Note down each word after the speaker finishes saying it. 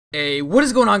Hey, what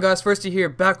is going on, guys? Fursty here,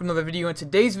 back with another video. In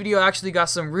today's video, I actually got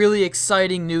some really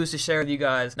exciting news to share with you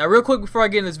guys. Now, real quick before I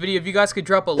get in this video, if you guys could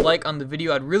drop a like on the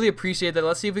video, I'd really appreciate that.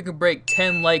 Let's see if we can break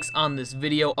 10 likes on this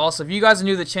video. Also, if you guys are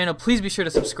new to the channel, please be sure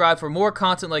to subscribe for more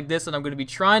content like this, and I'm going to be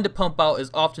trying to pump out as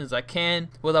often as I can.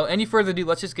 Without any further ado,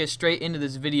 let's just get straight into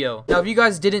this video. Now, if you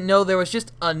guys didn't know, there was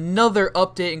just another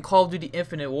update in Call of Duty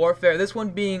Infinite Warfare, this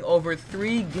one being over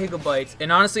 3 gigabytes. And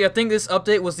honestly, I think this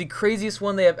update was the craziest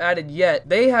one they have added yet.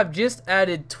 They have just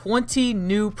added 20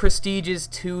 new prestiges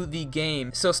to the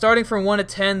game. So starting from 1 to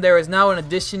 10, there is now an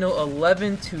additional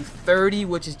 11 to 30,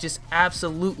 which is just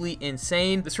absolutely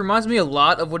insane. This reminds me a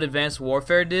lot of what Advanced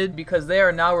Warfare did, because they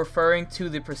are now referring to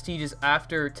the prestiges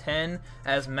after 10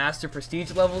 as master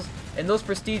prestige levels, and those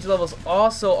prestige levels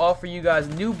also offer you guys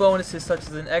new bonuses such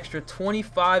as an extra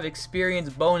 25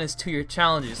 experience bonus to your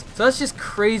challenges. So that's just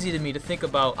crazy to me to think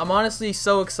about. I'm honestly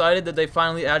so excited that they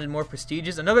finally added more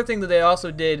prestiges. Another thing that they also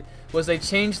did was they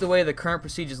changed the way the current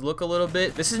prestiges look a little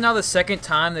bit. This is now the second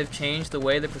time they've changed the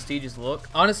way the prestiges look.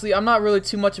 Honestly, I'm not really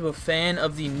too much of a fan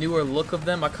of the newer look of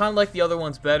them. I kind of like the other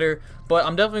ones better, but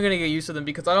I'm definitely going to get used to them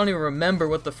because I don't even remember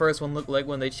what the first one looked like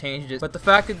when they changed it. But the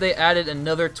fact that they added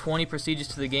another 20 prestiges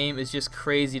to the game is just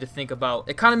crazy to think about.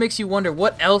 It kind of makes you wonder,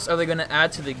 what else are they going to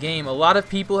add to the game? A lot of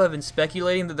people have been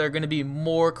speculating that there are going to be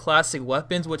more classic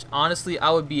weapons, which honestly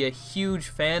I would be a huge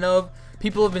fan of.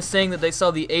 People have been saying that they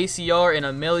saw the ACR and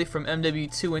a melee from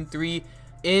MW2 and 3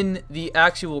 in the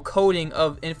actual coding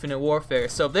of Infinite Warfare.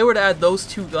 So if they were to add those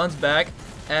two guns back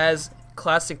as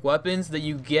classic weapons that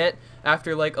you get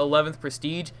after like 11th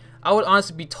prestige, I would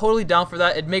honestly be totally down for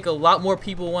that. It'd make a lot more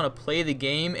people want to play the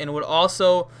game, and would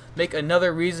also make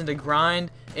another reason to grind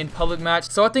in public match.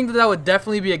 So I think that that would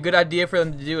definitely be a good idea for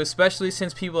them to do, especially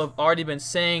since people have already been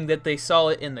saying that they saw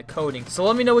it in the coding. So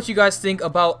let me know what you guys think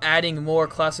about adding more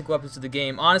classic weapons to the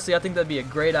game. Honestly, I think that'd be a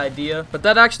great idea. But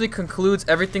that actually concludes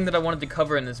everything that I wanted to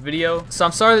cover in this video. So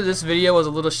I'm sorry that this video was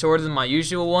a little shorter than my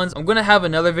usual ones. I'm gonna have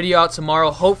another video out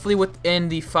tomorrow, hopefully within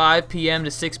the 5 p.m.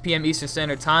 to 6 p.m. Eastern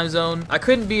Standard Time Zone. I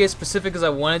couldn't be as specific as I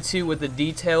wanted to with the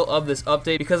detail of this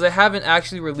update because I haven't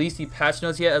actually released the patch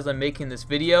notes yet as I'm making this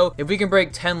video. If we can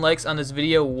break 10 likes on this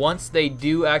video once they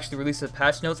do actually release the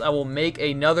patch notes, I will make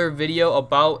another video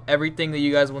about everything that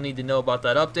you guys will need to know about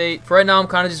that update. For right now, I'm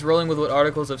kind of just rolling with what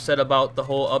articles have said about the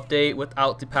whole update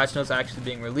without the patch notes actually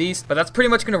being released. But that's pretty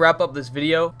much going to wrap up this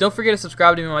video. Don't forget to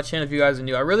subscribe to me on my channel if you guys are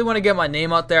new. I really want to get my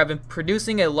name out there. I've been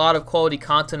producing a lot of quality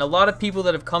content. A lot of people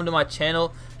that have come to my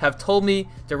channel have told me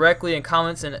directly in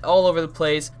comments and all over the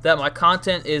place that my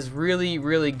content is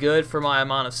really good for my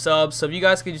amount of subs. So if you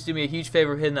guys could just do me a huge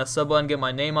favor hitting that sub button, get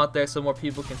my name out there so more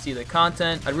people can see the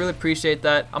content, I'd really appreciate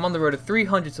that. I'm on the road to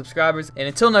 300 subscribers, and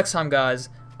until next time, guys,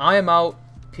 I am out.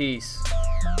 Peace.